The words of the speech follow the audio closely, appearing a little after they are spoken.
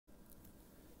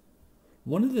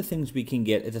One of the things we can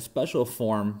get is a special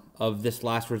form of this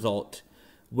last result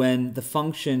when the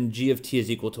function g of t is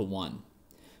equal to 1.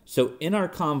 So in our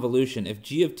convolution, if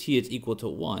g of t is equal to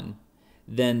 1,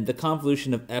 then the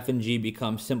convolution of f and g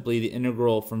becomes simply the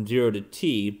integral from 0 to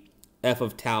t f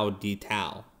of tau d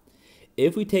tau.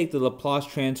 If we take the Laplace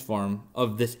transform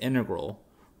of this integral,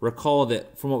 recall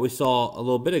that from what we saw a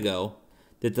little bit ago,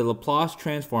 that the Laplace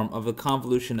transform of the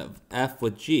convolution of f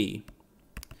with g,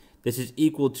 this is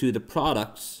equal to the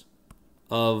products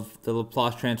of the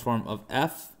Laplace transform of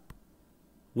f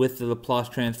with the Laplace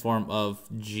transform of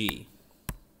g.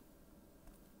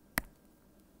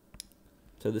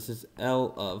 So this is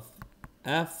L of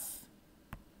f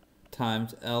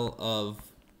times L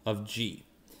of g.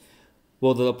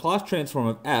 Well, the Laplace transform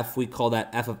of f, we call that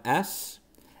f of s,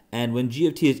 and when g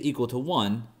of t is equal to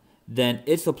 1, then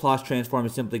its Laplace transform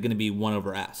is simply going to be 1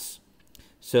 over s.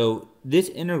 So this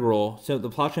integral, so the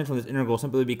Laplace transform of this integral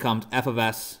simply becomes f of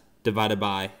s divided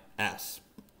by s.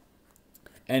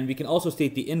 And we can also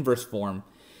state the inverse form.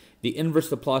 The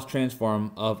inverse Laplace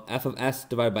transform of f of s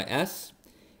divided by s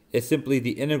is simply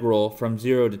the integral from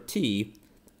 0 to t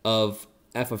of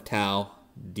f of tau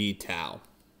d tau.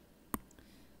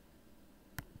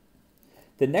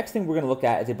 The next thing we're going to look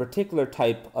at is a particular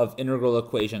type of integral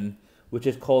equation, which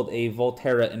is called a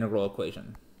Volterra integral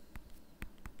equation.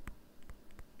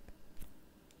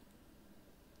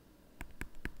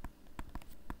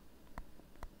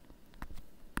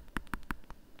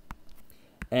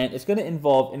 And it's going to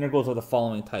involve integrals of the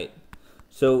following type.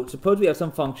 So suppose we have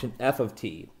some function f of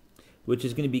t, which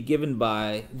is going to be given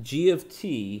by g of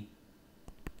t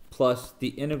plus the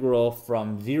integral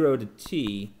from 0 to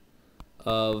t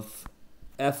of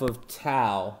f of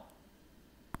tau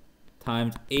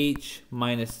times h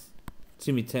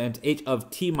of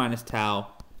t minus tau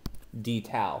d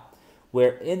tau,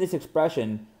 where in this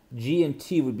expression g and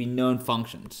t would be known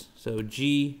functions. So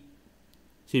g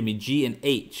and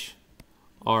h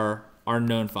are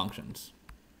known functions.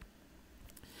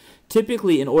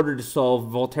 Typically, in order to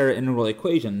solve Volterra integral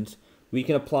equations, we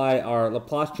can apply our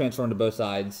Laplace transform to both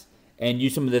sides and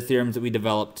use some of the theorems that we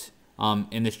developed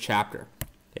in this chapter.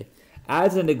 Okay.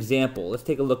 As an example, let's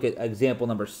take a look at example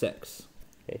number 6.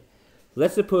 Okay.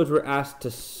 Let's suppose we're asked to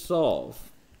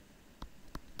solve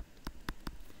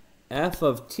f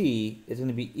of t is going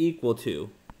to be equal to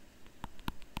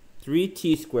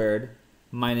 3t squared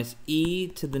minus e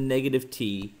to the negative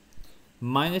t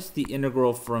minus the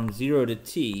integral from 0 to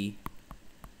t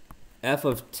f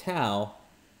of tau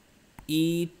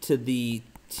e to the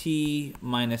t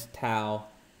minus tau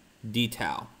d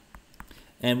tau.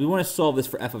 And we want to solve this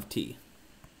for f of t.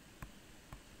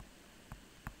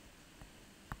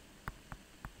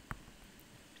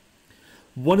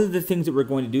 One of the things that we're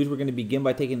going to do is we're going to begin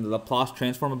by taking the Laplace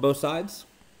transform of both sides.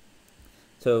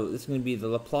 So this is going to be the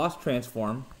Laplace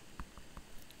transform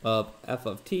of f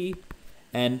of t.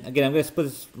 And again, I'm going to split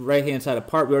this right-hand side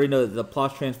apart. We already know that the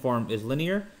Laplace transform is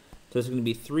linear. So it's going to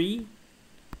be 3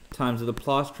 times the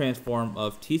Laplace transform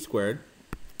of t squared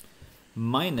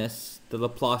minus the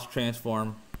Laplace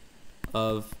transform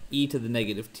of e to the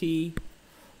negative t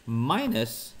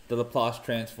minus the Laplace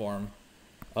transform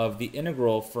of the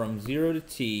integral from 0 to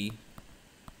t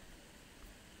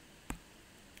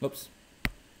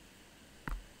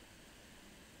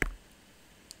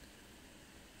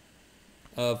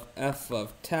of f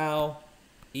of tau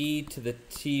e to the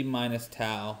t minus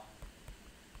tau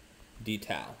d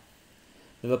tau.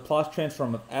 The Laplace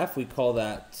transform of f, we call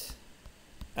that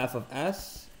f of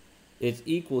s, is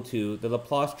equal to the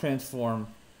Laplace transform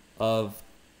of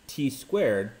t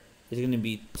squared is going to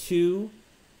be 2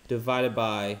 divided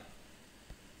by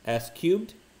s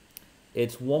cubed.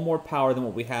 It's one more power than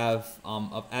what we have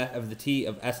of the t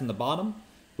of s in the bottom,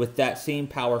 with that same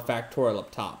power factorial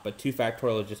up top, but 2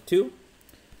 factorial is just 2,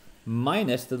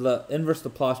 minus the inverse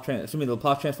Laplace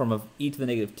transform of e to the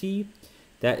negative t.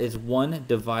 That is 1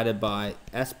 divided by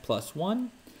s plus 1.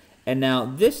 And now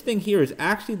this thing here is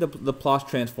actually the Laplace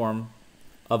transform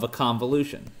of a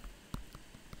convolution.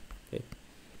 Okay.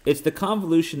 It's the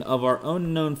convolution of our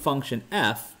own known function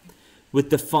f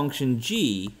with the function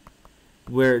g,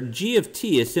 where g of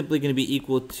t is simply going to be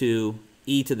equal to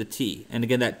e to the t. And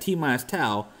again, that t minus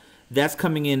tau, that's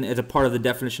coming in as a part of the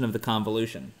definition of the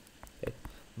convolution. Okay.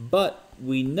 But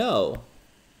we know,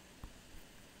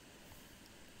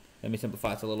 let me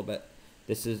simplify this a little bit.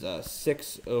 This is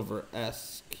 6 over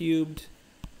s cubed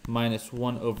minus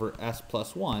 1 over s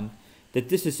plus 1, that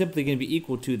this is simply going to be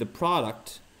equal to the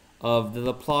product of the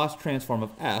Laplace transform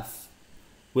of f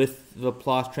with the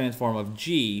Laplace transform of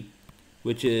g,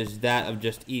 which is that of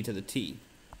just e to the t.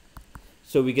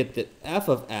 So we get that f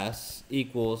of s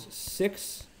equals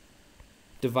 6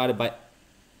 divided by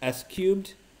s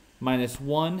cubed minus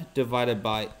 1 divided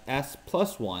by s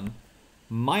plus 1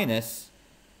 minus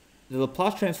the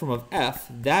Laplace transform of f,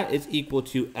 that is equal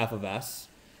to f of s,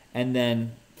 and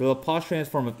then the Laplace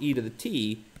transform of e to the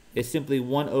t is simply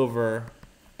 1 over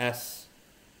s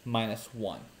minus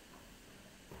 1.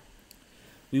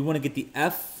 We want to get the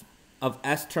f of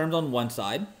s terms on one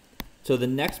side, so the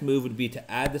next move would be to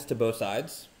add this to both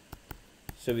sides.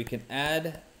 So we can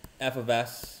add f of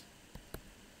s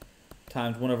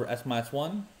times 1 over s minus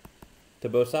 1 to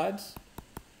both sides.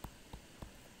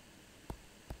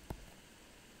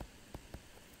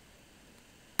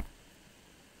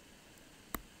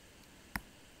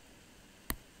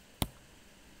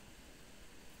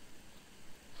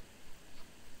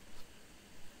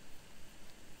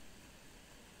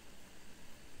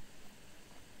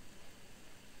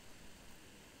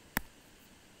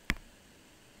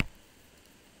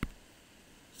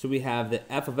 So we have the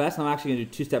f of s, and I'm actually going to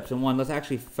do two steps in one. Let's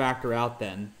actually factor out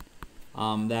then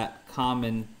that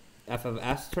common f of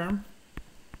s term.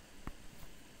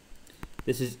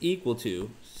 This is equal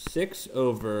to 6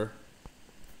 over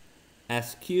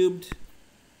s cubed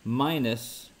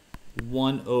minus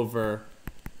 1 over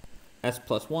s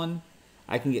plus 1.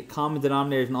 I can get common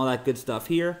denominators and all that good stuff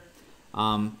here.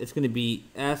 It's going to be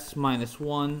s minus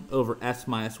 1 over s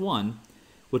minus 1,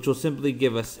 which will simply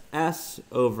give us s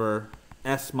over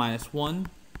s minus 1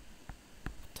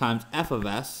 times f of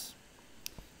s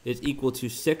is equal to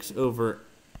 6 over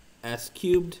s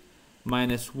cubed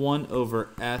minus 1 over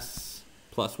s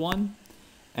plus 1.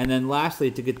 And then lastly,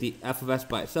 to get the f of s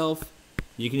by itself,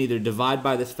 you can either divide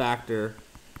by this factor,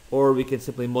 or we can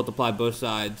simply multiply both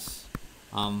sides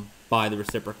by the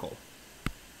reciprocal.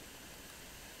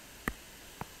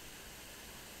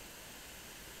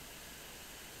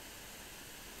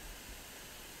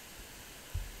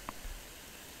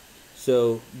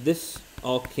 So this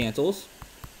all cancels.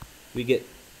 We get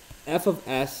f of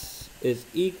s is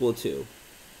equal to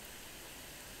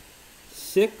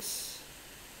 6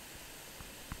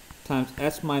 times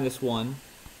s minus 1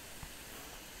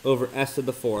 over s to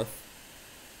the fourth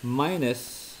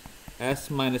minus s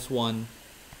minus 1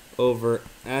 over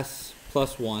s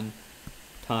plus 1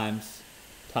 times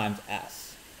s.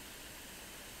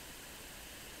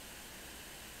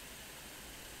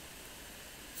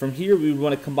 From here, we would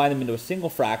want to combine them into a single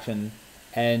fraction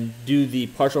and do the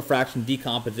partial fraction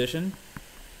decomposition.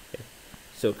 Okay.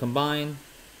 So combine,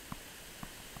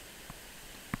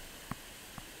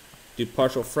 do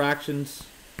partial fractions.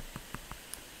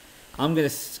 I'm going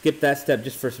to skip that step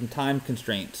just for some time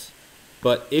constraints.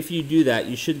 But if you do that,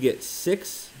 you should get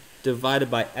 6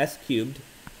 divided by s cubed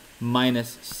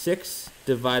minus 6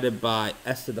 divided by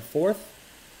s to the fourth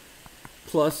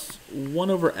plus 1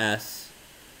 over s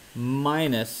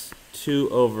minus 2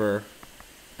 over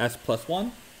s plus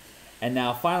 1. And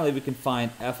now finally we can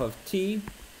find f of t.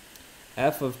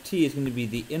 F of t is going to be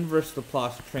the inverse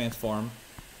Laplace transform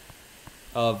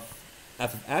of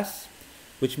f of s,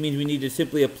 which means we need to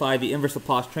simply apply the inverse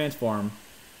Laplace transform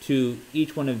to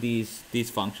each one of these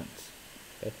functions.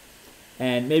 Okay?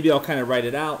 And maybe I'll kind of write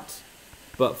it out,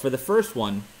 but for the first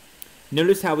one,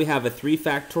 notice how we have a 3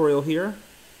 factorial here.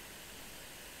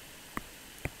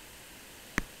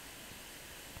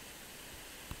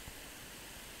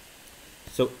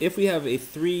 So if we have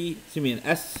an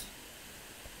s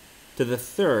to the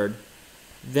third,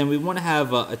 then we want to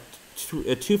have a 2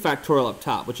 factorial up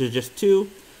top, which is just 2.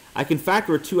 I can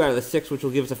factor a 2 out of the 6, which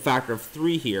will give us a factor of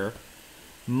 3 here,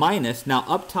 minus, now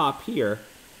up top here,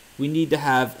 we need to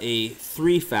have a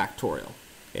 3 factorial.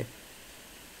 Okay?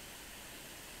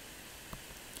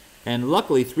 And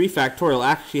luckily, 3 factorial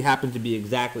actually happens to be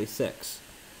exactly 6.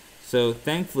 So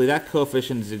thankfully, that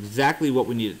coefficient is exactly what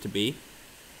we need it to be.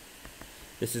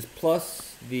 This is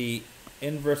plus the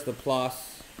inverse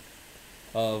Laplace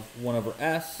of 1 over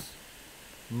s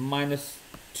minus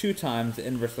 2 times the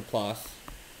inverse Laplace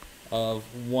of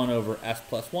 1 over s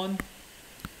plus 1.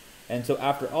 And so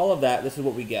after all of that, this is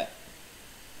what we get.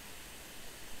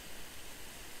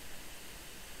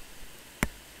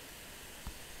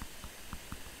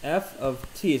 F of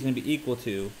t is going to be equal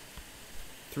to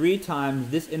 3 times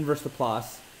this inverse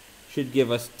Laplace should give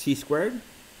us t squared,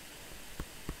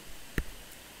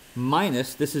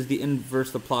 minus, this is the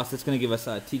inverse Laplace that's going to give us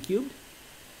t cubed.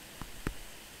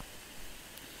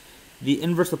 The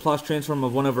inverse Laplace transform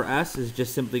of 1 over s is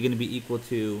just simply going to be equal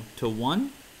to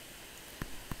 1.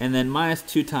 And then minus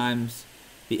 2 times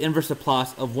the inverse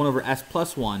Laplace of 1 over s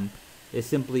plus 1 is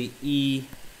simply e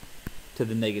to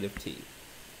the negative t.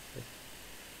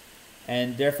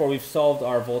 And therefore we've solved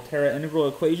our Volterra integral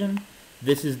equation.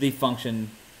 This is the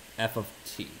function f of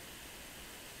t.